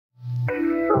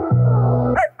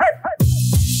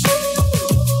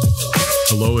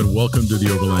Hello and welcome to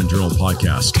the Overland Journal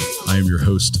podcast. I am your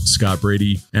host, Scott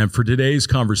Brady. And for today's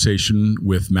conversation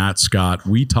with Matt Scott,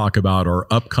 we talk about our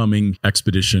upcoming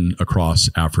expedition across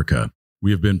Africa.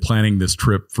 We have been planning this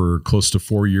trip for close to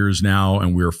 4 years now,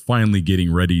 and we are finally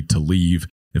getting ready to leave.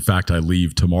 In fact, I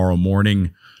leave tomorrow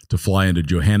morning to fly into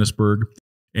Johannesburg,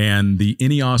 and the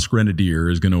Ineos Grenadier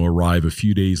is going to arrive a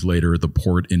few days later at the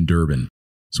port in Durban.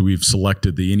 So we've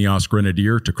selected the Ineos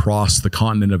Grenadier to cross the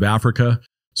continent of Africa.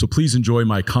 So please enjoy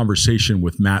my conversation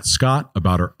with Matt Scott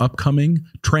about our upcoming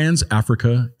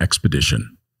Trans-Africa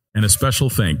expedition. And a special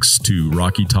thanks to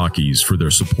Rocky Talkies for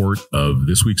their support of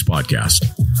this week's podcast.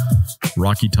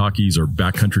 Rocky Talkies are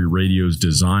backcountry radios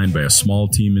designed by a small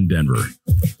team in Denver.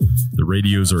 The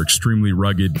radios are extremely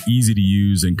rugged, easy to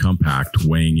use, and compact,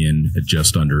 weighing in at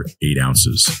just under 8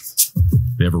 ounces.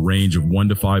 They have a range of 1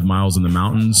 to 5 miles in the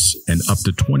mountains and up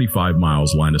to 25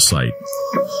 miles line of sight.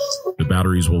 The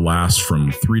batteries will last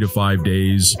from 3 to 5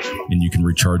 days, and you can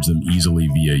recharge them easily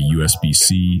via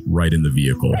USB-C right in the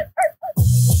vehicle.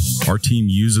 Our team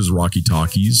uses Rocky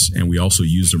Talkies, and we also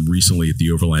used them recently at the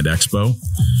Overland Expo.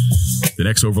 The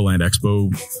next Overland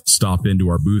Expo, stop into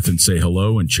our booth and say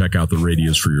hello and check out the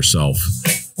radios for yourself.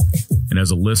 And as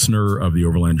a listener of the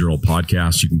Overland Journal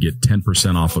podcast, you can get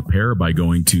 10% off a pair by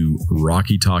going to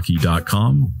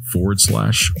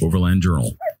rockytalkie.com/Overland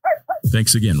Journal.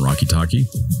 Thanks again, Rocky Talkie.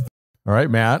 All right,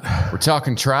 Matt. We're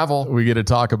talking travel. We get to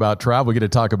talk about travel. We get to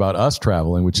talk about us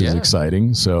traveling, which is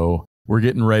exciting. So we're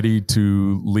getting ready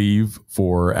to leave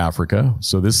for Africa.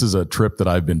 So this is a trip that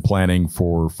I've been planning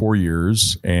for 4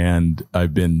 years, and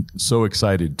I've been so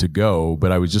excited to go,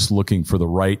 but I was just looking for the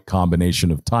right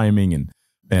combination of timing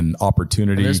and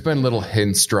opportunity. And there's been little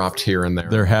hints dropped here and there.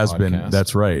 There has been.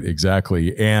 That's right.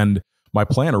 Exactly. And my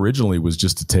plan originally was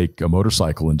just to take a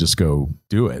motorcycle and just go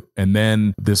do it. And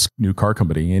then this new car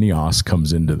company, Ineos,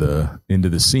 comes into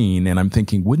the scene. And I'm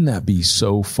thinking, wouldn't that be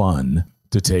so fun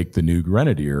to take the new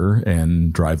Grenadier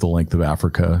and drive the length of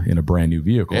Africa in a brand new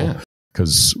vehicle? Yeah.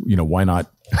 Because, why not?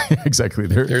 Exactly.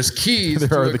 There's keys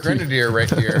to a Grenadier right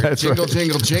here. Jingle, right.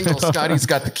 Jingle, jingle. Scotty's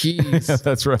got the keys.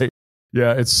 That's right.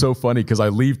 Yeah, it's so funny because I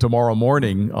leave tomorrow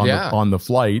morning on the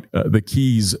flight. The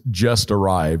keys just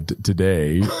arrived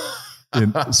today.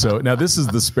 So now this is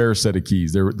the spare set of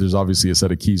keys. There's obviously a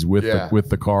set of keys with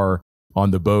the car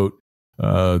on the boat.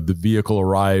 The vehicle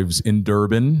arrives in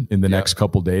Durban in the next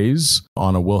couple days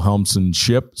on a Wilhelmsen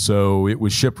ship. So it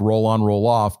was shipped roll on, roll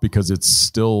off because it's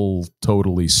still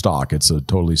totally stock. It's a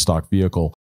totally stock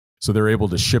vehicle. So they're able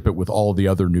to ship it with all the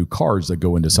other new cars that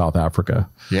go into South Africa.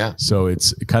 Yeah. So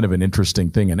it's kind of an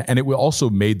interesting thing. And it also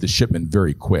made the shipment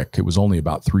very quick. It was only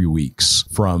about 3 weeks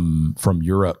from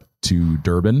Europe to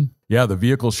Durban. Yeah, the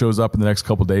vehicle shows up in the next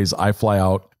couple of days. I fly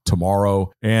out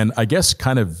tomorrow. And I guess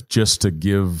kind of just to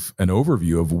give an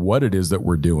overview of what it is that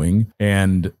we're doing.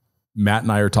 And Matt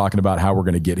and I are talking about how we're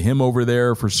going to get him over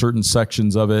there for certain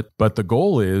sections of it. But the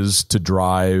goal is to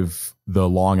drive the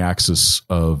long axis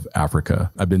of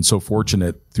Africa. I've been so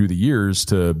fortunate through the years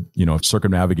to,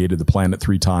 circumnavigated the planet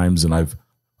 3 times, and I've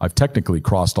technically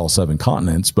crossed all 7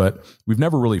 continents, but we've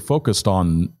never really focused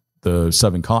on the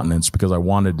 7 continents because I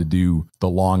wanted to do the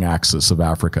long axis of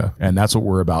Africa. And that's what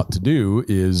we're about to do,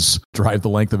 is drive the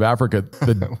length of Africa.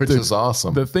 Which is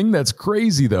awesome. The thing that's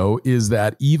crazy though, is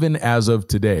that even as of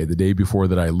today, the day before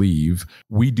that I leave,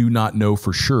 we do not know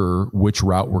for sure which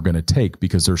route we're going to take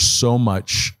because there's so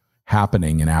much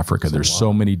happening in Africa. There's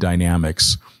so many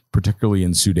dynamics, particularly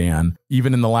in Sudan.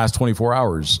 Even in the last 24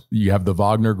 hours, you have the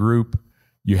Wagner group,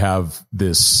 you have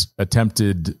this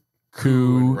attempted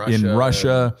coup in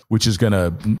Russia, which is going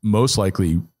to most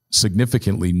likely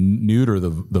significantly neuter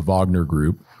the Wagner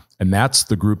group. And that's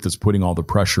the group that's putting all the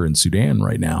pressure in Sudan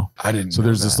right now. So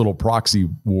there's this little proxy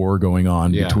war going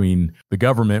on between the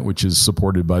government, which is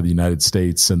supported by the United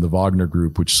States, and the Wagner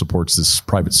group, which supports this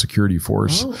private security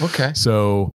force. Oh, okay.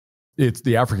 So it's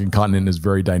the African continent is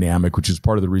very dynamic, which is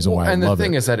part of the reason why I love it. And the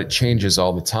thing is that it changes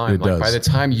all the time. By the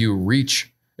time you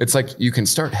reach, it's like you can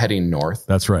start heading north.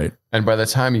 That's right. And by the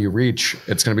time you reach,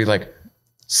 it's going to be like,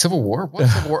 Civil War? What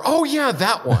Civil War? Oh, yeah,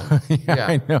 that one. Yeah,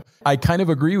 I know. I kind of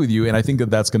agree with you. And I think that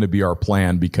that's going to be our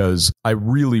plan because I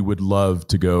really would love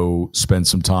to go spend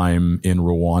some time in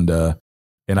Rwanda.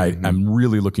 And I'm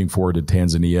really looking forward to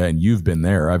Tanzania. And you've been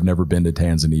there. I've never been to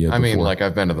Tanzania before. I mean,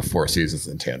 I've been to the 4 Seasons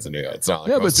in Tanzania. It's not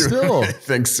like but still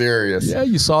anything serious. Yeah,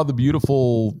 you saw the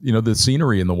beautiful, the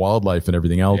scenery and the wildlife and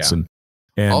everything else. Yeah.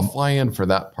 And I'll fly in for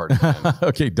that part.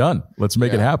 Okay, done. Let's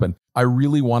make it happen. I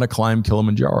really want to climb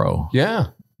Kilimanjaro. Yeah.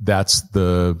 That's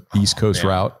the East Coast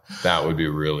route. That would be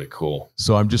really cool.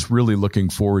 So I'm just really looking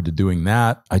forward to doing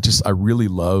that. I really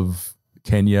love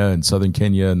Kenya and southern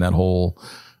Kenya and that whole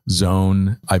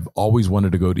zone. I've always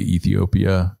wanted to go to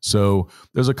Ethiopia. So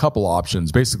there's a couple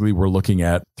options. Basically, we're looking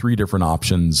at 3 different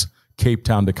options. Cape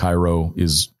Town to Cairo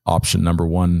is option number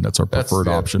 1. That's our preferred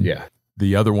option. Yeah.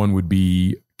 The other one would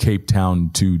be Cape Town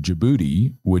to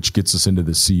Djibouti, which gets us into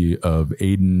the Sea of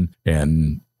Aden,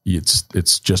 and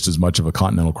it's just as much of a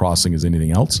continental crossing as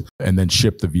anything else. And then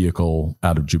ship the vehicle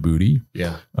out of Djibouti,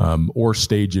 or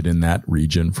stage it in that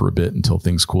region for a bit until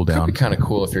things cool down. It'd be kind of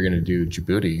cool if you're going to do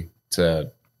Djibouti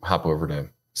to hop over to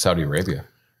Saudi Arabia.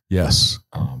 Yes.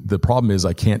 The problem is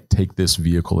I can't take this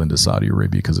vehicle into Saudi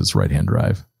Arabia because it's right-hand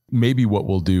drive. Maybe what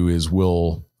we'll do is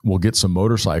we'll get some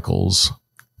motorcycles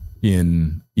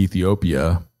in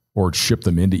Ethiopia or ship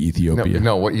them into Ethiopia.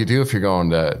 No, what you do if you're going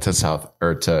to South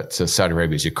or to Saudi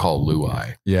Arabia is you call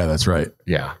Luai. Yeah, that's right.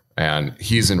 Yeah. And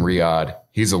he's in Riyadh.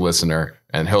 He's a listener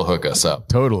and he'll hook us up.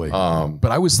 Totally.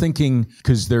 But I was thinking,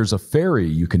 because there's a ferry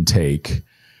you can take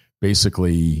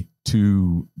basically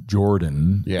to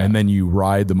Jordan, and then you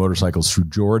ride the motorcycles through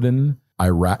Jordan,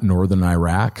 Iraq, northern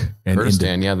Iraq, and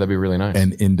Kurdistan. That'd be really nice.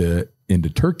 And into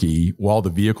Turkey while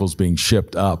the vehicle's being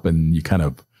shipped up, and you kind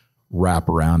of wrap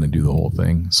around and do the whole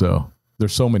thing. So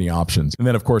there's so many options. And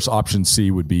then of course, option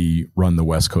C would be run the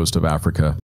west coast of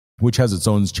Africa, which has its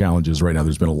own challenges right now.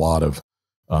 There's been a lot of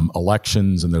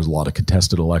elections, and there's a lot of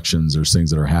contested elections. There's things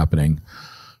that are happening.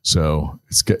 So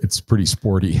it's pretty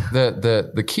sporty.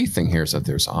 The key thing here is that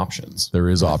there's options. There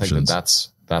is options. I think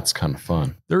that's kind of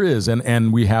fun. There is.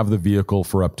 And we have the vehicle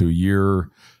for up to a year.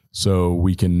 So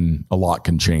a lot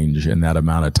can change in that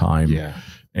amount of time. Yeah.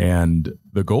 And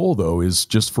the goal though is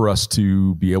just for us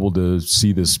to be able to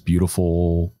see this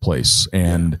beautiful place.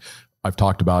 And I've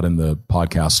talked about in the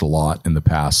podcast a lot in the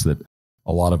past that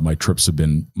a lot of my trips have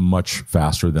been much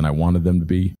faster than I wanted them to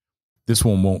be. This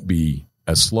one won't be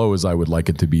as slow as I would like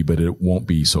it to be, but it won't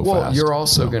be so fast. Well, you're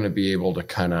also going to be able to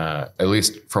kind of, at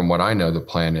least from what I know, the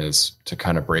plan is to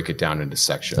kind of break it down into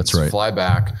sections. That's right. Fly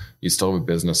back. You still have a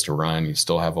business to run. You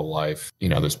still have a life.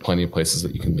 There's plenty of places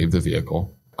that you can leave the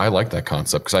vehicle. I like that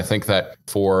concept because I think that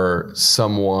for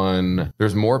someone,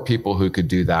 there's more people who could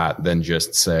do that than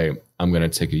just say, I'm going to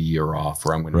take a year off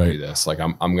or I'm going to do this. Like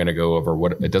I'm going to go over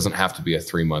it doesn't have to be a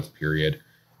 3-month period.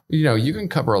 You can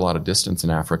cover a lot of distance in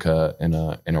Africa in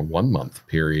a 1-month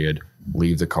period,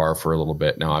 leave the car for a little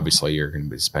bit. Now, obviously you're going to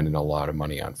be spending a lot of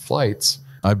money on flights.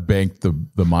 I've banked the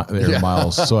air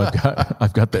miles. So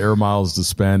I've got the air miles to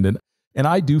spend. And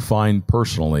I do find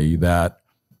personally that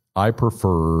I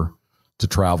prefer to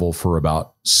travel for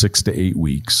about 6 to 8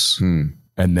 weeks and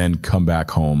then come back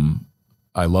home.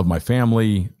 I love my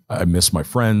family. I miss my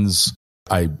friends.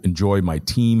 I enjoy my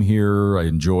team here. I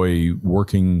enjoy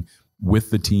working with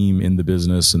the team in the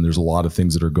business, and there's a lot of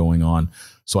things that are going on.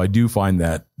 So I do find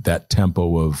that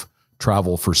tempo of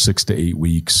travel for 6 to 8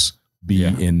 weeks, be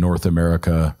in North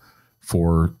America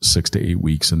for 6 to 8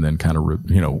 weeks, and then kind of,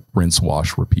 rinse,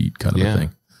 wash, repeat kind of a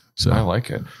thing. So I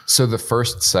like it. So the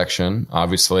first section,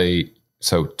 obviously,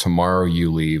 so tomorrow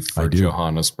you leave for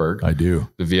Johannesburg. I do.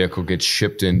 The vehicle gets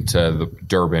shipped into the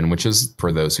Durban, which is,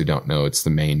 for those who don't know, it's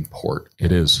the main port.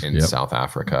 In South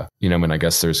Africa. I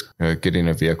guess there's getting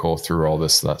a vehicle through all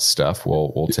this stuff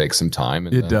will take some time.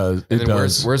 And it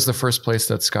does. Where's the first place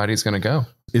that Scotty's going to go?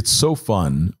 It's so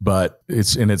fun, but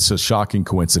it's a shocking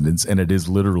coincidence, and it is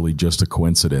literally just a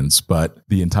coincidence. But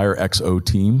the entire XO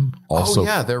team also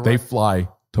they fly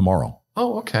tomorrow.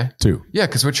 Oh, okay. Too. Yeah,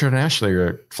 because Richard and Ashley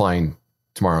are flying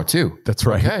tomorrow too. That's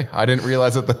right. Okay. I didn't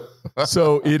realize it.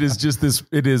 So it is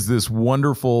this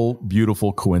wonderful,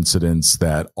 beautiful coincidence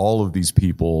that all of these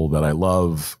people that I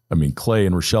love, Clay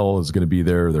and Rochelle is going to be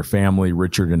there, their family,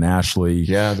 Richard and Ashley.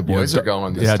 Yeah. The boys are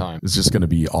going this time. It's just going to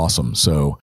be awesome.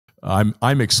 So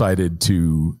I'm excited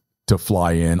to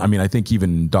fly in. I think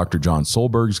even Dr. John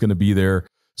Solberg is going to be there.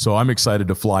 So I'm excited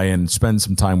to fly in, spend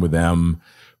some time with them.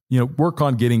 Work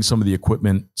on getting some of the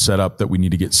equipment set up that we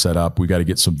need to get set up. We got to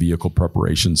get some vehicle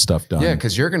preparation stuff done. Yeah,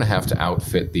 because you're going to have to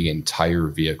outfit the entire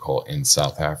vehicle in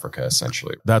South Africa,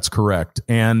 essentially. That's correct.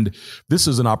 And this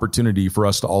is an opportunity for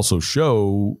us to also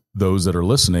show those that are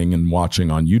listening and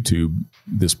watching on YouTube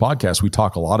this podcast. We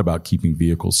talk a lot about keeping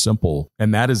vehicles simple.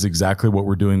 And that is exactly what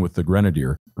we're doing with the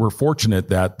Grenadier. We're fortunate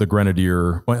that the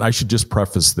Grenadier, and I should just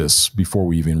preface this before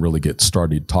we even really get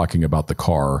started talking about the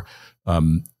car.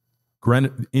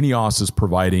 Ineos is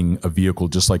providing a vehicle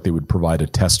just like they would provide a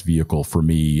test vehicle for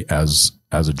me as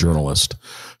a journalist.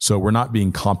 So we're not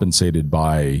being compensated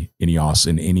by Ineos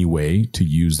in any way to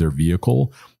use their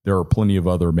vehicle. There are plenty of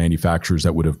other manufacturers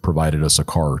that would have provided us a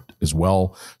car as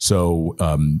well. So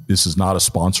this is not a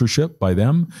sponsorship by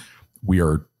them. We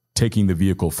are taking the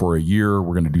vehicle for a year.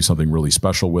 We're going to do something really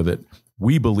special with it.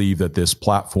 we believe that this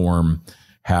platform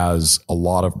has a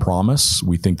lot of promise.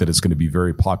 We think that it's going to be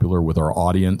very popular with our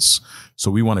audience. So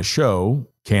we want to show,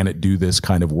 can it do this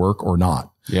kind of work or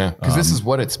not? Yeah, because this is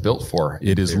what it's built for.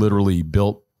 It is literally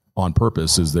built on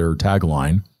purpose, is their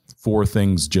tagline, for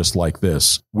things just like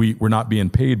this. We're not being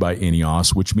paid by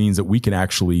Ineos, which means that we can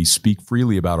actually speak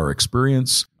freely about our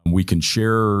experience. We can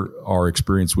share our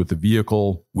experience with the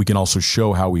vehicle. We can also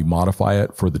show how we modify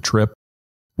it for the trip,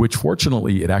 which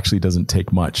fortunately, it actually doesn't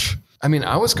take much. I mean,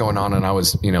 I was going on and I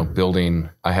was, building.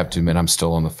 I have to admit, I'm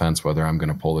still on the fence whether I'm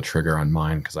going to pull the trigger on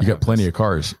mine because I got plenty of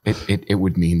cars. It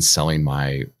would mean selling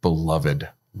my beloved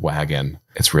wagon.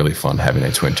 It's really fun having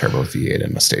a twin turbo V8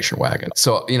 in a station wagon.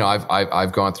 So,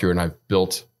 I've gone through and I've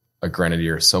built a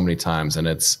Grenadier so many times, and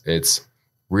it's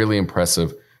really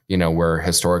impressive. Where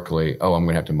historically, I'm going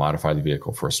to have to modify the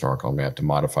vehicle for a snorkel. I'm going to have to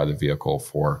modify the vehicle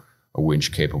for a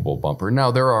winch capable bumper. Now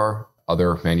there are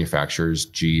other manufacturers,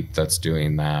 Jeep, that's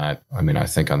doing that. I mean, I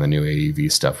think on the new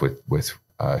AEV stuff with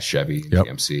Chevy,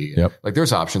 GMC, like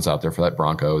there's options out there for that,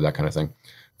 Bronco, that kind of thing.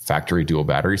 Factory dual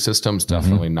battery systems,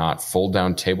 definitely not. Fold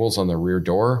down tables on the rear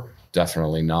door,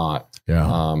 definitely not.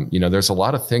 Yeah. There's a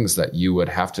lot of things that you would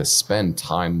have to spend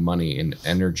time, money, and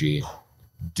energy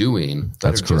doing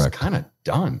that are just kind of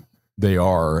done. They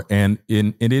are. And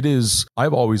it is,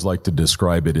 I've always liked to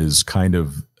describe it as kind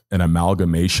of an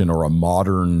amalgamation or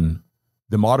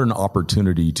the modern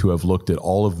opportunity to have looked at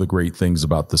all of the great things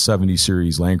about the 70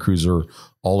 series Land Cruiser,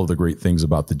 all of the great things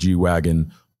about the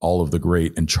G-Wagon, all of the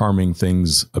great and charming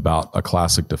things about a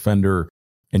classic Defender.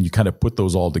 And you kind of put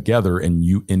those all together and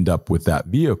you end up with that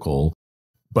vehicle,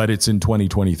 but it's in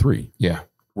 2023. Yeah.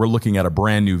 We're looking at a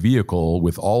brand new vehicle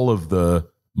with all of the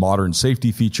modern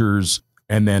safety features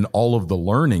and then all of the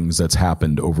learnings that's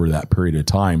happened over that period of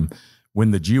time.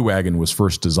 When the G-Wagon was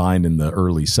first designed in the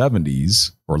early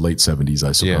 70s or late 70s,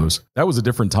 I suppose, that was a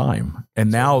different time. And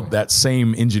now that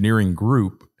same engineering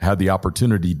group had the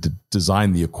opportunity to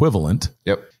design the equivalent.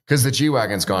 Yep. Because the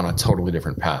G-Wagon's gone a totally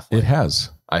different path. It has.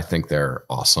 I think they're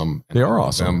awesome. They are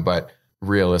awesome. But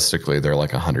realistically, they're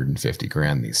like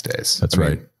 $150,000 these days. That's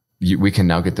right. We can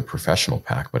now get the professional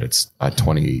pack, but it's a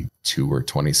 $22,000 or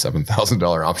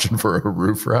 $27,000 option for a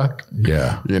roof rack.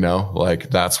 Yeah.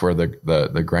 That's where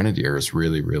the Grenadier is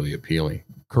really, really appealing.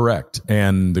 Correct.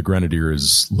 And the Grenadier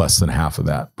is less than half of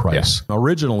that price. Yeah.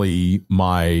 Originally,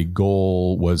 my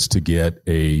goal was to get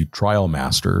a Trial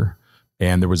Master,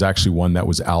 and there was actually one that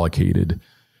was allocated.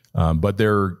 But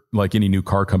they're like any new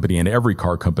car company and every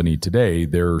car company today,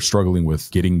 they're struggling with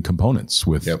getting components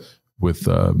with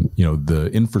the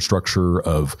infrastructure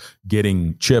of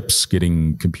getting chips,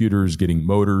 getting computers, getting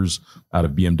motors out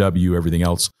of BMW, everything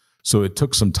else. So it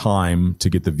took some time to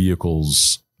get the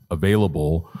vehicles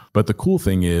available. But the cool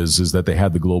thing is that they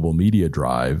had the global media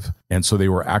drive. And so they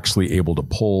were actually able to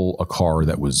pull a car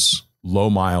that was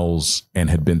low miles and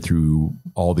had been through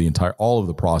all of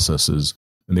the processes.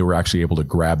 And they were actually able to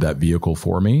grab that vehicle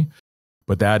for me.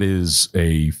 But that is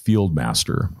a Field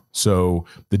Master. So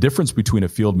the difference between a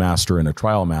Field Master and a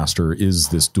Trial Master is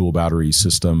this dual battery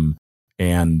system.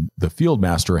 And the Field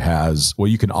Master has,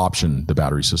 you can option the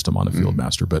battery system on a Field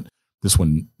Master, but this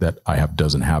one that I have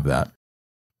doesn't have that,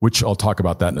 which I'll talk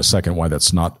about that in a second, why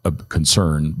that's not a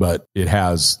concern. But it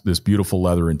has this beautiful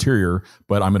leather interior,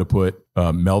 but I'm going to put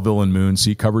Melville and Moon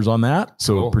seat covers on that.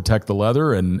 So it'll protect the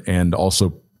leather and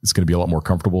also it's going to be a lot more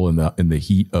comfortable in the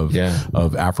heat of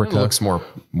Africa. It looks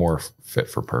more fit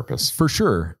for purpose. For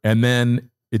sure. And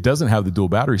then it doesn't have the dual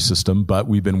battery system, but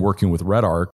we've been working with Red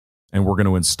Arc, and we're going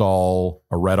to install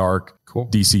a Red Arc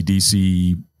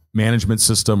DC-DC management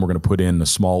system. We're going to put in a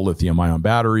small lithium ion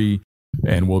battery,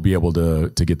 and we'll be able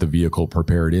to get the vehicle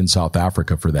prepared in South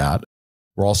Africa for that.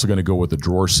 We're also going to go with a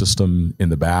drawer system in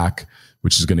the back,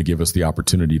 which is going to give us the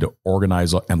opportunity to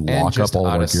organize and lock up all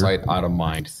of our gear. Out of sight, out of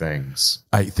mind things.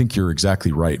 I think you're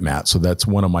exactly right, Matt. So that's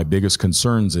one of my biggest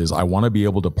concerns is I want to be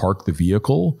able to park the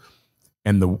vehicle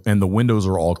and the windows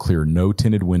are all clear, no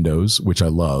tinted windows, which I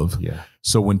love. Yeah.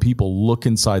 So when people look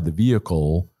inside the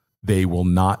vehicle, they will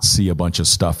not see a bunch of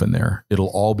stuff in there.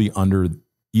 It'll all be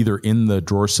either in the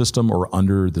drawer system or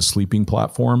under the sleeping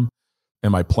platform.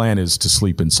 And my plan is to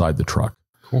sleep inside the truck.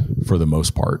 For the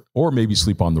most part, or maybe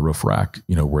sleep on the roof rack,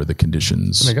 where the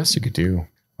conditions. And I guess you could do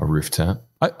a roof tent.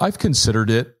 I've considered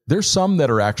it. There's some that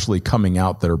are actually coming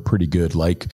out that are pretty good,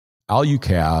 like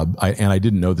Alucab. And I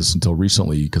didn't know this until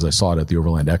recently because I saw it at the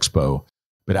Overland Expo.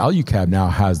 But Alucab now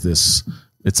has this,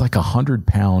 it's like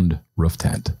 100-pound roof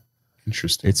tent.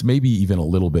 Interesting. It's maybe even a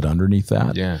little bit underneath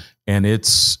that. Yeah. And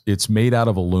it's made out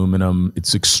of aluminum.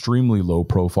 It's extremely low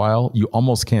profile. You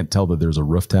almost can't tell that there's a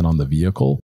roof tent on the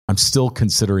vehicle. I'm still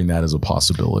considering that as a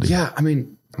possibility. Yeah. I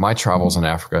mean, My travels in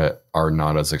Africa are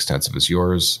not as extensive as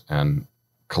yours. And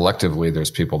collectively,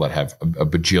 there's people that have a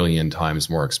bajillion times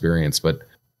more experience. But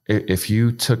if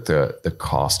you took the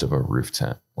cost of a roof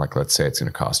tent, like let's say it's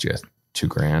going to cost you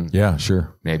 $2,000. Yeah,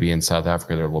 sure. Maybe in South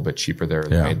Africa, they're a little bit cheaper there.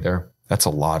 They're made there. That's a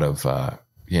lot of,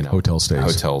 hotel stays,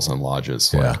 hotels and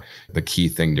lodges. Like, the key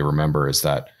thing to remember is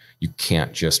that you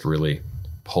can't just really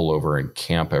pull over and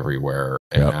camp everywhere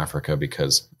in Africa,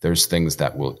 because there's things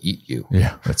that will eat you.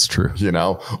 Yeah, that's true.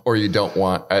 Or you don't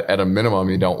want, at a minimum,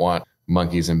 you don't want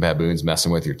monkeys and baboons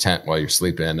messing with your tent while you're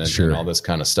sleeping and all this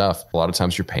kind of stuff. A lot of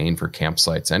times you're paying for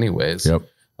campsites anyways.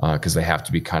 Because they have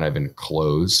to be kind of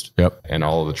enclosed. And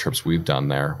all of the trips we've done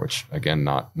there, which again,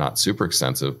 not super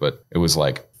extensive, but it was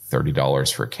like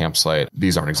 $30 for a campsite.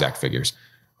 These aren't exact figures.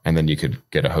 And then you could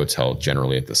get a hotel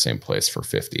generally at the same place for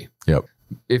 $50.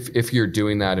 If you're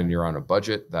doing that and you're on a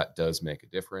budget, that does make a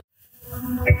difference.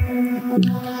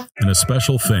 And a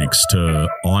special thanks to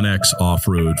Onyx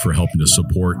Off-Road for helping to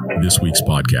support this week's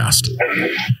podcast.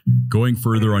 Going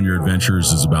further on your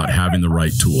adventures is about having the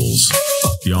right tools.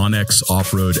 The Onyx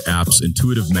Off-Road app's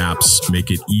intuitive maps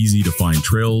make it easy to find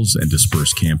trails and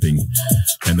disperse camping,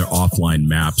 and their offline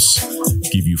maps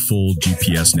give you full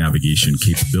GPS navigation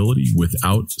capability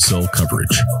without cell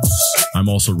coverage. I'm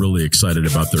also really excited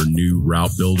about their new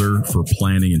route builder for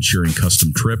planning and sharing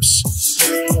custom trips.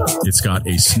 It's got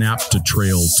a snap to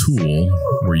trail tool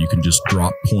where you can just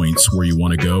drop points where you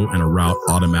want to go, and a route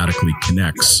automatically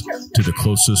connects to the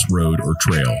closest road or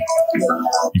trail.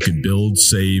 You can build,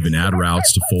 save, and add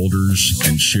routes to folders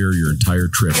and share your entire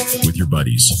trip with your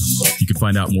buddies. You can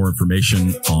find out more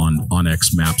information on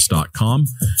onyxmaps.com.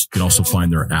 You can also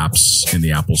find their apps in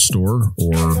the Apple Store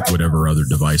or whatever other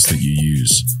device that you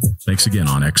use. Thanks again,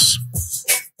 Onyx.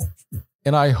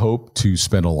 And I hope to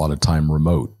spend a lot of time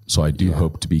remote. So I do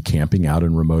hope to be camping out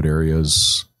in remote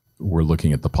areas. We're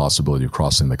looking at the possibility of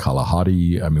crossing the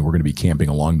Kalahari. I mean, we're going to be camping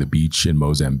along the beach in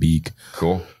Mozambique.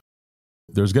 Cool.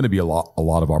 There's going to be a lot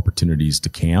of opportunities to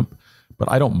camp, but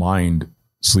I don't mind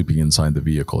sleeping inside the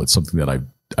vehicle. It's something that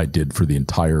I did for the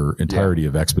entirety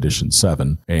of Expedition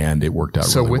 7, and it worked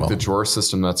out really well. So with the drawer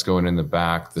system that's going in the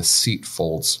back, the seat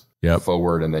folds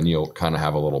forward, and then you'll kind of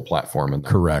have a little platform in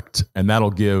there. Correct. And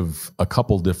that'll give a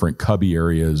couple different cubby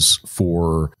areas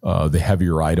for the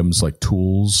heavier items like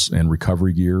tools and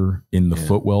recovery gear in the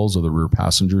footwells of the rear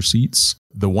passenger seats.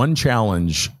 The one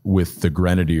challenge with the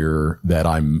Grenadier that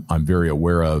I'm very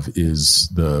aware of is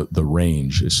the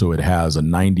range. So it has a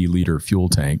 90-liter fuel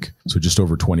tank, so just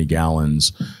over 20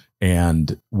 gallons.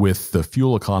 And with the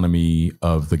fuel economy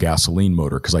of the gasoline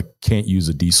motor, because I can't use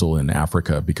a diesel in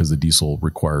Africa because the diesel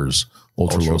requires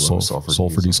ultra low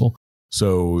sulfur diesel.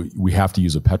 So we have to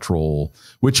use a petrol,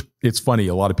 which it's funny.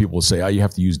 A lot of people will say, you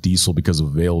have to use diesel because of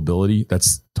availability.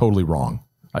 That's totally wrong.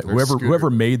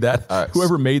 Whoever made that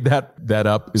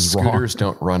up is wrong. Scooters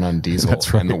don't run on diesel.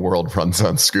 That's right. And the world runs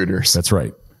on scooters. That's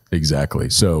right. Exactly.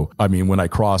 So, I mean, when I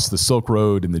crossed the Silk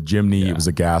Road in the Jimny, it was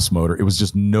a gas motor. It was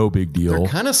just no big deal. They're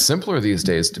kind of simpler these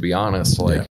days, to be honest.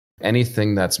 Like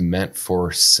anything that's meant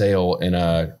for sale in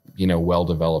a,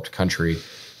 well-developed country,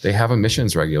 they have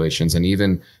emissions regulations. And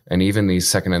even these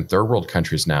second and third world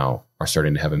countries now are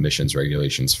starting to have emissions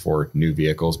regulations for new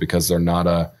vehicles, because they're not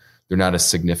a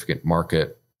significant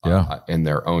market in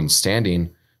their own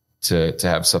standing to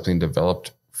have something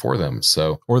developed for them.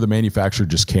 So, or the manufacturer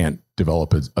just can't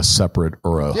develop a separate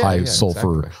or a high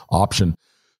sulfur option.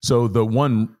 So the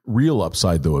one real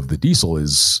upside though of the diesel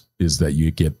is that you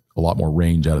get a lot more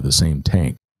range out of the same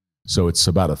tank. So it's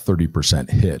about a 30%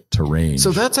 hit to range.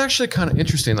 So that's actually kind of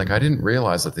interesting. Like I didn't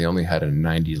realize that they only had a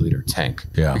 90-liter tank.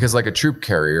 Yeah. Because like a troop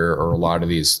carrier or a lot of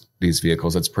these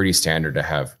vehicles, it's pretty standard to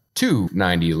have two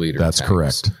 90-liter tanks.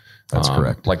 That's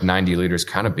correct. Like 90 liters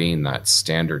kind of being that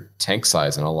standard tank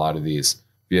size in a lot of these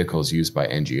vehicles used by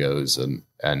NGOs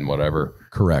and whatever.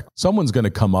 Correct. Someone's going to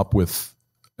come up with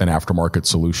an aftermarket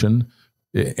solution,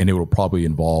 and it will probably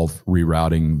involve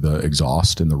rerouting the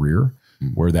exhaust in the rear,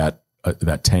 where that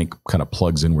tank kind of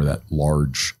plugs in where that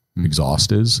large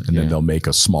exhaust is, and then they'll make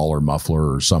a smaller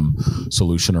muffler or some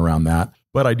solution around that.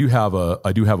 But I do have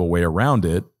a way around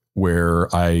it, where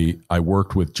I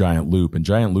worked with Giant Loop, and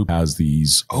Giant Loop has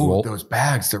these those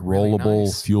bags, they're really rollable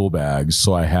nice. Fuel bags.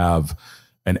 So I have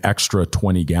an extra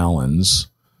 20 gallons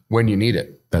when you need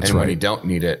it. That's and right. When you don't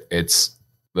need it, it's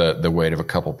the weight of a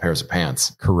couple pairs of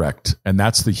pants. Correct. And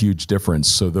that's the huge difference.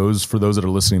 So for those that are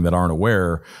listening that aren't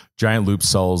aware, Giant Loop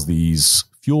sells these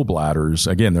fuel bladders.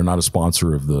 Again, they're not a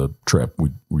sponsor of the trip.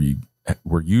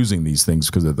 We're using these things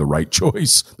because they're the right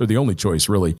choice. They're the only choice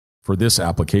really for this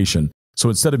application. So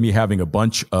instead of me having a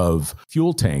bunch of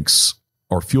fuel tanks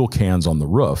our fuel cans on the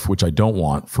roof, which I don't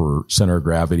want for center of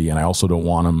gravity. And I also don't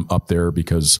want them up there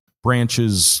because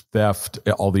branches, theft,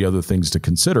 all the other things to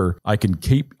consider. I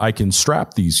can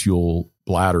strap these fuel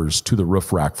bladders to the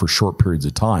roof rack for short periods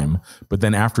of time. But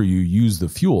then after you use the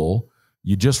fuel,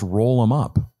 you just roll them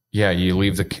up. Yeah, you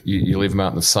leave them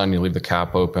out in the sun. You leave the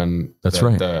cap open. That's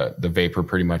right. The vapor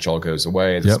pretty much all goes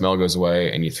away. The smell goes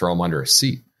away, and you throw them under a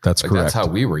seat. That's correct. That's how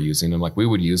we were using them. Like we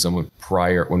would use them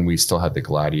when we still had the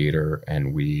Gladiator,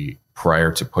 and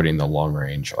prior to putting the long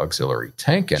range auxiliary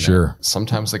tank in. Sure.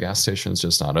 Sometimes the gas station is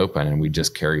just not open, and we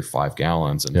just carry 5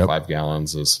 gallons. And 5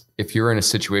 gallons is, if you're in a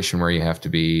situation where you have to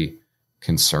be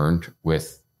concerned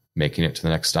with making it to the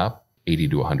next stop, 80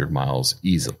 to 100 miles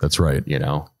easily. That's right.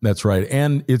 That's right.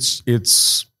 And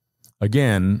it's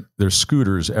again, there's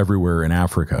scooters everywhere in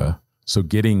Africa. So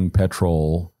getting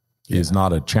petrol is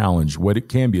not a challenge. What it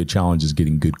can be a challenge is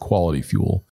getting good quality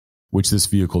fuel, which this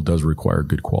vehicle does require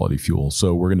good quality fuel.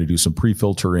 So we're going to do some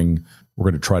pre-filtering. We're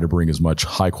going to try to bring as much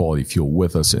high quality fuel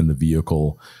with us in the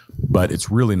vehicle. But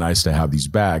it's really nice to have these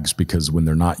bags because when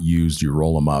they're not used, you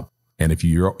roll them up. And if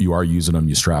you are using them,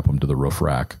 you strap them to the roof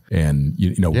rack. And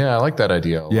I like that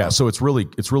idea. Yeah, so it's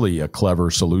really a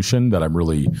clever solution that I'm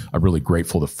really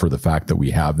grateful for the fact that we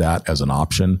have that as an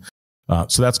option.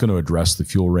 So that's going to address the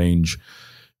fuel range.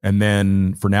 And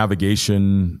then for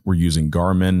navigation, we're using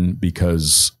Garmin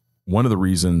because one of the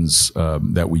reasons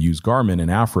that we use Garmin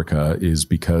in Africa is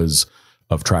because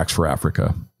of Tracks for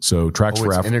Africa. So Tracks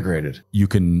for Africa integrated. You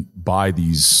can buy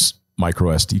these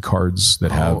micro SD cards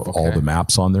that have all the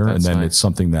maps on there. And then it's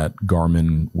something that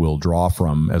Garmin will draw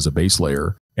from as a base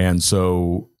layer. And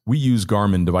so we use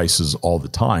Garmin devices all the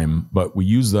time, but we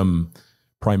use them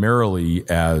primarily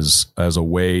as a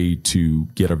way to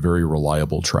get a very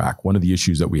reliable track. One of the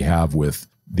issues that we have with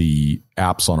the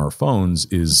apps on our phones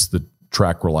is the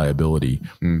track reliability.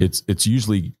 It's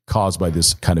usually caused by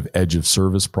this kind of edge of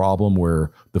service problem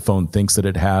where the phone thinks that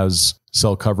it has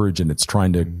cell coverage and it's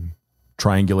trying to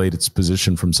triangulate its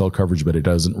position from cell coverage, but it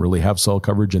doesn't really have cell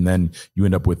coverage. And then you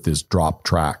end up with this drop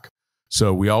track.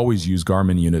 So we always use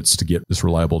Garmin units to get this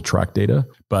reliable track data.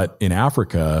 But in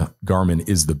Africa, Garmin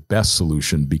is the best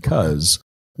solution because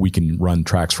we can run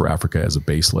Tracks for Africa as a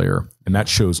base layer. And that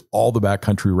shows all the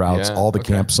backcountry routes, all the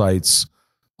campsites,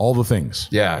 all the things.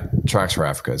 Yeah. Tracks for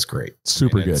Africa is great.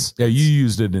 Super good. Yeah. You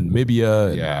used it in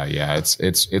Namibia. Yeah.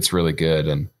 It's really good.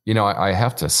 And, I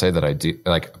have to say that I do,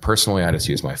 like, personally, I just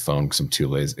use my phone because I'm too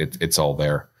lazy. It's all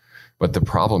there. But the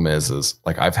problem is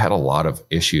like, I've had a lot of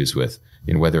issues with,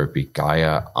 whether it be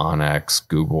Gaia, Onyx,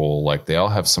 Google, like they all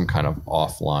have some kind of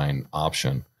offline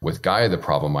option. With Gaia, the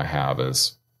problem I have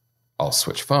is I'll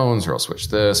switch phones or I'll switch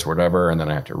this or whatever. And then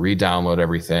I have to re-download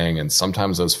everything. And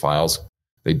sometimes those files,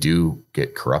 they do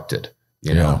get corrupted,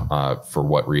 for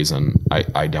what reason,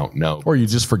 I don't know. Or you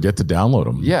just forget to download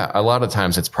them. Yeah. A lot of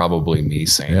times it's probably me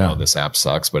saying, oh, this app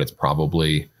sucks, but it's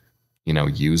probably,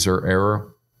 user error.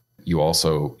 You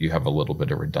have a little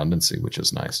bit of redundancy, which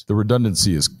is nice. The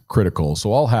redundancy is critical.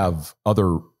 So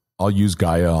I'll use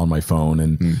Gaia on my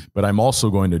phone but I'm also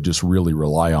going to just really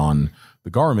rely on the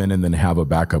Garmin and then have a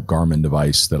backup Garmin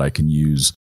device that I can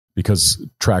use because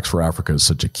Tracks for Africa is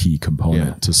such a key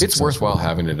component to success. It's worthwhile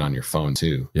having it on your phone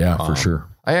too. Yeah, for sure.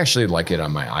 I actually like it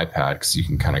on my iPad because you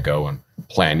can kind of go and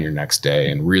plan your next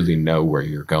day and really know where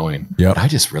you're going. Yeah. I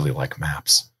just really like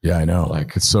maps. Yeah, I know.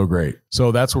 Like it's so great.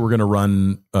 So that's what we're going to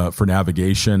run for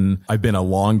navigation. I've been a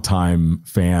long time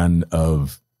fan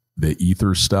of the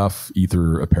Ether stuff,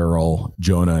 Ether Apparel,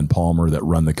 Jonah and Palmer that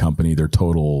run the company. They're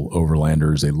total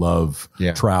overlanders. They love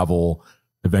travel,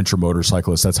 adventure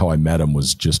motorcyclists. That's how I met them,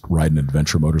 was just riding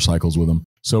adventure motorcycles with them.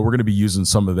 So we're going to be using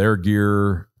some of their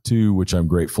gear too, which I'm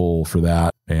grateful for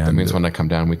that. And that means when I come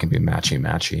down, we can be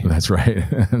matchy. That's right.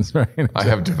 That's right. I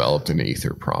have developed an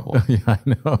Ether problem. Yeah, I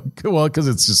know. Well, because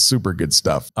it's just super good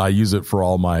stuff. I use it for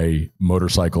all my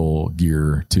motorcycle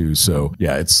gear too. So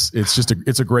yeah,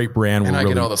 it's a great brand. And I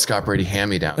get all the Scott Brady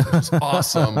hand-me-downs, which is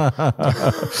awesome.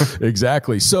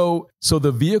 Exactly. So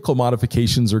the vehicle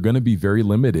modifications are going to be very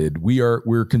limited.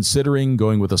 We're considering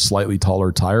going with a slightly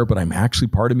taller tire, but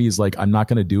part of me is like, I'm not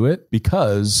going to do it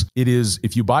because it is,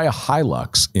 if you buy a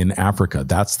Hilux in Africa,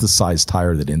 that's the size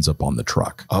tire that ends up on the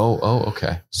truck. Oh,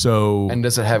 okay. So, and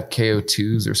does it have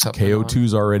KO2s or something?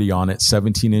 KO2's already on it,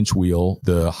 17-inch wheel.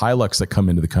 The Hilux that come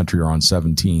into the country are on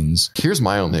 17s. Here's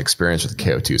my only experience with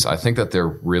KO2s. I think that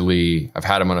I've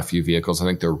had them on a few vehicles. I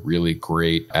think they're really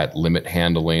great at limit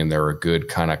handling. They're a good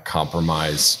kind of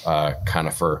compromise, kind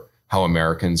of for how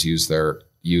Americans use their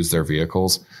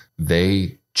vehicles.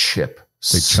 They chip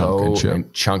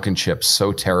chunk and chip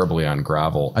so terribly on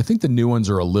gravel. I think the new ones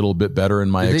are a little bit better in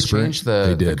my experience. They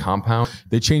changed the compound?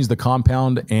 They changed the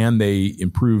compound and they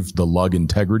improved the lug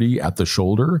integrity at the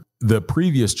shoulder. The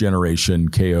previous generation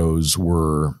KOs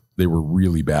were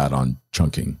really bad on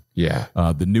chunking. Yeah.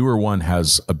 The newer one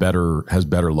has better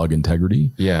lug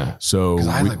integrity. Yeah. So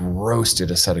I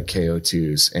roasted a set of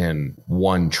KO2s in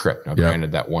one trip. Now,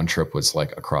 granted, that one trip was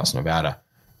like across Nevada,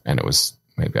 and it was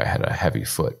maybe I had a heavy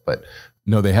foot, but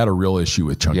no, they had a real issue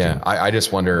with chunking. Yeah. I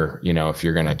just wonder, if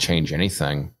you're going to change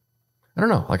anything. I don't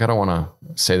know. Like, I don't want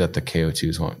to say that the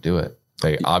KO2s won't do it.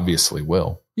 They obviously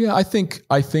will. Yeah. I think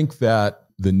that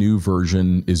the new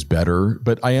version is better,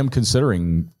 but I am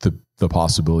considering the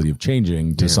possibility of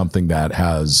changing to something that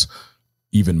has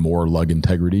even more lug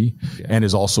integrity and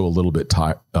is also a little bit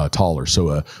taller. So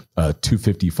a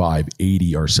 255/80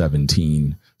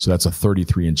 R17. So that's a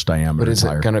 33-inch diameter. But is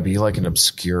tire. It going to be like an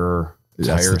obscure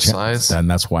tire size? And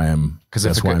that's why I'm because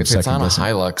if it's on a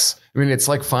Hilux, I mean, it's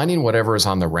like finding whatever is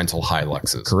on the rental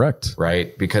Hiluxes. Correct.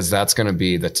 Right? Because that's going to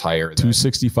be the tire.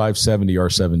 265/70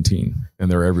 R17,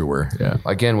 and they're everywhere. Yeah.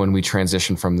 Again, when we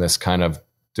transition from this kind of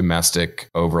domestic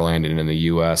overlanding in the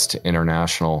US to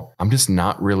international, I'm just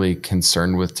not really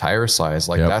concerned with tire size.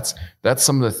 Like that's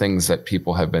some of the things that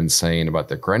people have been saying about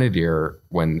the Grenadier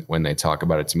when they talk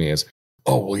about it to me is,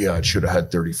 oh, well, yeah, it should have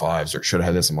had 35s or it should have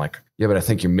had this. I'm like, yeah, but I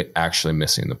think you're actually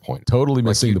missing the point. Totally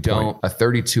missing the point. A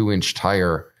 32-inch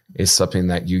tire is something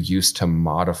that you used to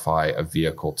modify a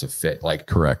vehicle to fit. Like,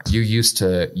 correct. You used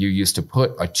to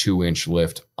put a 2-inch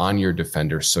lift on your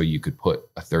Defender so you could put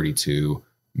a 32,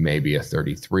 maybe a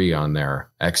 33 on there.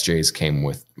 XJs came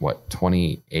with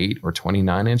 28 or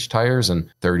 29-inch tires, and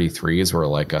 33s were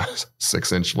like a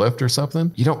 6-inch lift or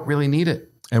something. You don't really need it.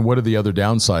 And what are the other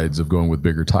downsides of going with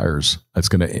bigger tires? That's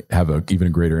going to have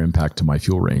even greater impact to my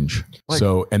fuel range.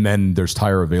 And then there's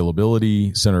tire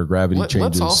availability, center of gravity changes.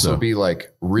 Let's also be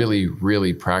like really,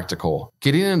 really practical.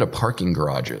 Getting into parking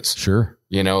garages. Sure.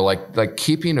 Like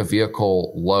keeping a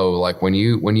vehicle low. Like when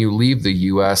you leave the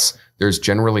US, there's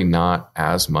generally not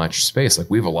as much space. Like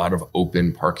we have a lot of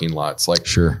open parking lots. Like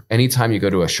sure. Anytime you go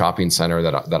to a shopping center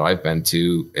that I've been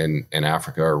to in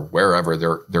Africa or wherever,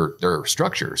 there are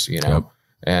structures, Yep.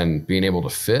 And being able to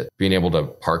fit, being able to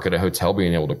park at a hotel,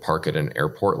 being able to park at an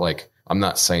airport. Like, I'm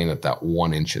not saying that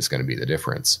 1 inch is going to be the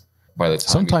difference.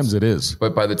 Sometimes it is.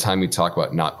 But by the time we talk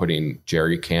about not putting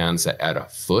jerry cans at a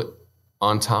foot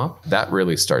on top, that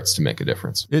really starts to make a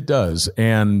difference. It does.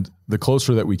 And the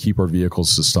closer that we keep our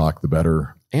vehicles to stock, the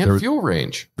better. And fuel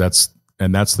range. That's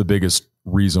the biggest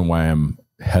reason why I'm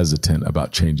hesitant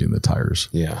about changing the tires.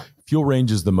 Yeah. Fuel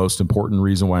range is the most important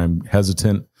reason why I'm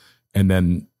hesitant. And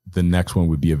then the next one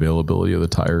would be availability of the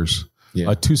tires.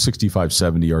 Yeah. A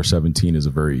 265/70 R17 is a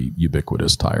very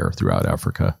ubiquitous tire throughout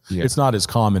Africa. Yeah. It's not as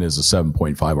common as a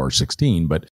 7.5 R16,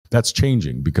 but that's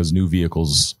changing because new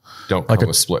vehicles don't come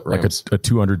with split rims. Like a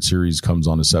 200 series comes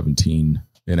on a 17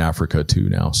 in Africa too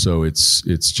now. So it's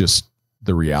just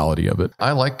the reality of it.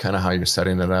 I like kind of how you're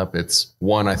setting it up. It's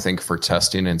one, I think, for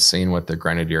testing and seeing what the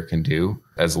Grenadier can do.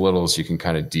 As little as you can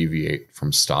kind of deviate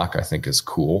from stock, I think is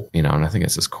cool. And I think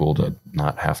it's just cool to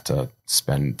not have to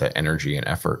spend the energy and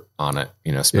effort on it.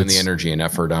 Spend the energy and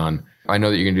effort on. I know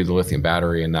that you're going to do the lithium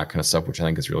battery and that kind of stuff, which I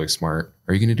think is really smart.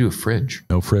 Are you going to do a fridge?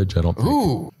 No fridge, I don't think.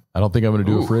 Ooh. I don't think I'm going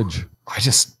to do a fridge.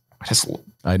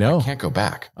 I know. I can't go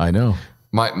back. I know.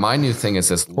 My new thing is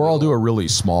this. Or I'll do a really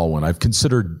small one. I've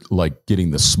considered like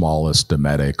getting the smallest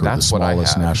Dometic or the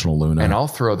smallest National Luna. And I'll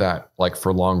throw that, like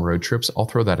for long road trips, I'll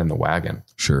throw that in the wagon.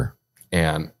 Sure.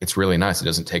 And it's really nice. It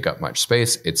doesn't take up much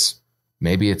space.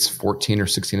 Maybe it's 14 or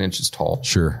 16 inches tall.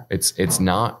 Sure. It's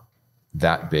not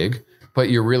that big, but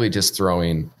you're really just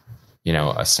throwing,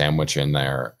 a sandwich in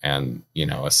there and, a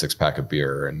 6-pack of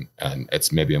beer and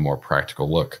it's maybe a more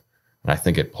practical look. And I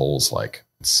think it pulls like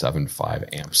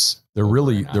 7.5 amps. They're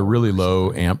really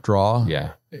low amp draw.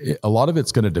 Yeah. A lot of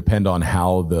it's going to depend on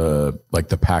how the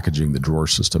packaging, the drawer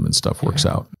system and stuff works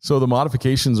out. So the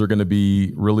modifications are going to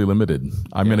be really limited.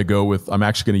 I'm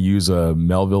actually going to use a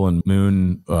Melville and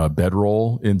Moon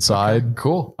bedroll inside. Okay,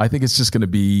 cool. I think it's going to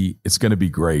be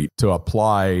great to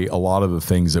apply a lot of the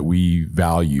things that we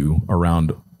value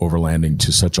around overlanding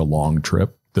to such a long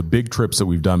trip. The big trips that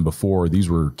we've done before, these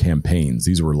were campaigns.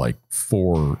 These were like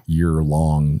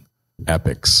 4-year-long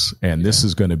epics. And this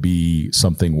is going to be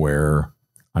something where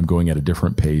I'm going at a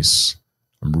different pace.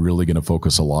 I'm really going to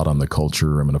focus a lot on the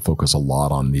culture. I'm going to focus a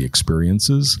lot on the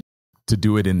experiences. To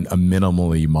do it in a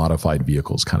minimally modified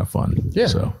vehicle is kind of fun. Yeah.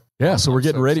 So Yeah, so we're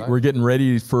getting ready. Excited. We're getting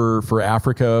ready for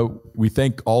Africa. We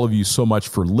thank all of you so much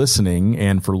for listening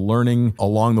and for learning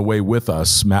along the way with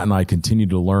us. Matt and I continue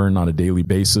to learn on a daily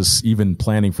basis. Even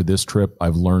planning for this trip,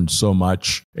 I've learned so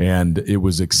much, and it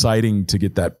was exciting to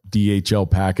get that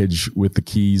DHL package with the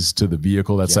keys to the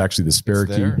vehicle. That's actually the spare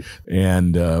key,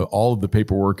 and all of the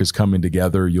paperwork is coming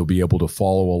together. You'll be able to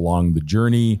follow along the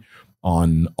journey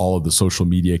on all of the social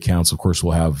media accounts. Of course,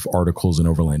 we'll have articles in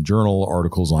Overland Journal,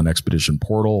 articles on Expedition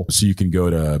Portal. So you can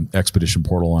go to Expedition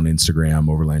Portal on Instagram,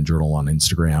 Overland Journal on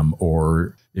Instagram,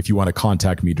 or if you want to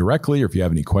contact me directly, or if you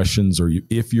have any questions, or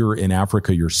if you're in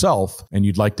Africa yourself and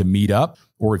you'd like to meet up,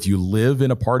 or if you live in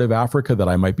a part of Africa that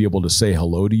I might be able to say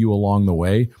hello to you along the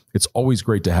way, it's always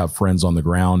great to have friends on the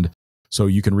ground. So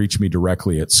you can reach me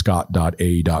directly at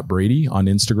scott.a.brady on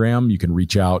Instagram. You can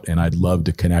reach out and I'd love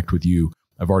to connect with you.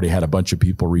 I've already had a bunch of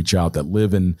people reach out that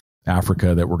live in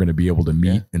Africa that we're going to be able to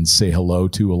meet and say hello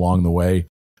to along the way,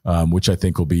 which I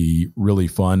think will be really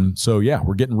fun. So yeah,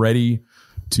 we're getting ready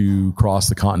to cross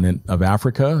the continent of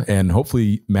Africa. And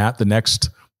hopefully, Matt, the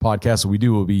next podcast that we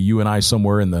do will be you and I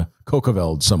somewhere in the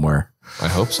Kokaveld somewhere. I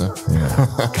hope so. Yeah,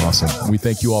 awesome. We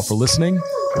thank you all for listening,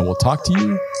 and we'll talk to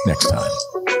you next time.